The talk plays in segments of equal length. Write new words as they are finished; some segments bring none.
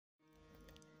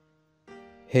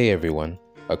Hey everyone.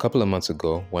 A couple of months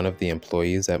ago, one of the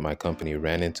employees at my company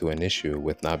ran into an issue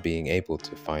with not being able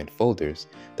to find folders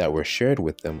that were shared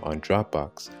with them on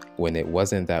Dropbox when it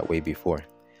wasn't that way before.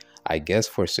 I guess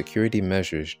for security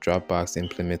measures, Dropbox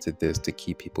implemented this to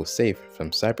keep people safe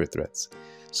from cyber threats.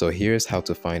 So here's how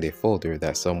to find a folder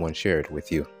that someone shared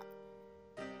with you.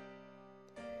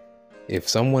 If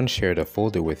someone shared a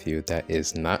folder with you that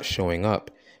is not showing up,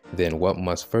 then what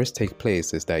must first take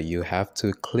place is that you have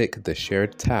to click the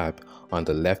Shared tab on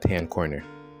the left-hand corner.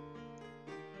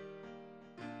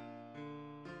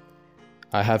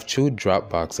 I have two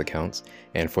Dropbox accounts,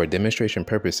 and for demonstration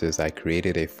purposes, I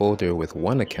created a folder with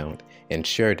one account and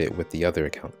shared it with the other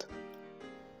account.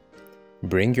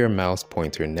 Bring your mouse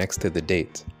pointer next to the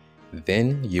date.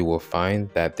 Then you will find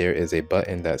that there is a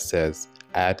button that says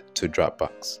Add to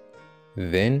Dropbox.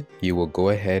 Then you will go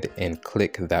ahead and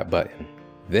click that button.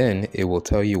 Then it will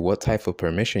tell you what type of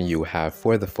permission you have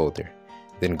for the folder.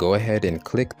 Then go ahead and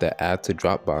click the Add to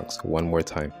Dropbox one more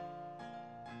time.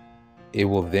 It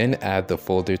will then add the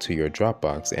folder to your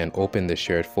Dropbox and open the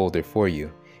shared folder for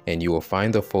you, and you will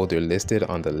find the folder listed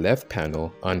on the left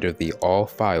panel under the All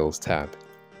Files tab.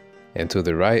 And to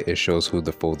the right, it shows who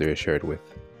the folder is shared with.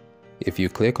 If you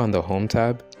click on the Home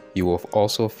tab, you will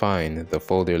also find the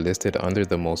folder listed under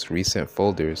the most recent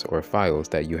folders or files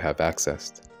that you have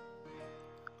accessed.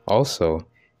 Also,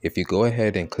 if you go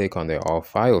ahead and click on the All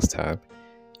Files tab,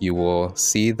 you will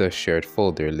see the shared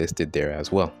folder listed there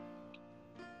as well.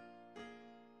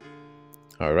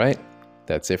 Alright,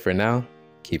 that's it for now.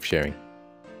 Keep sharing.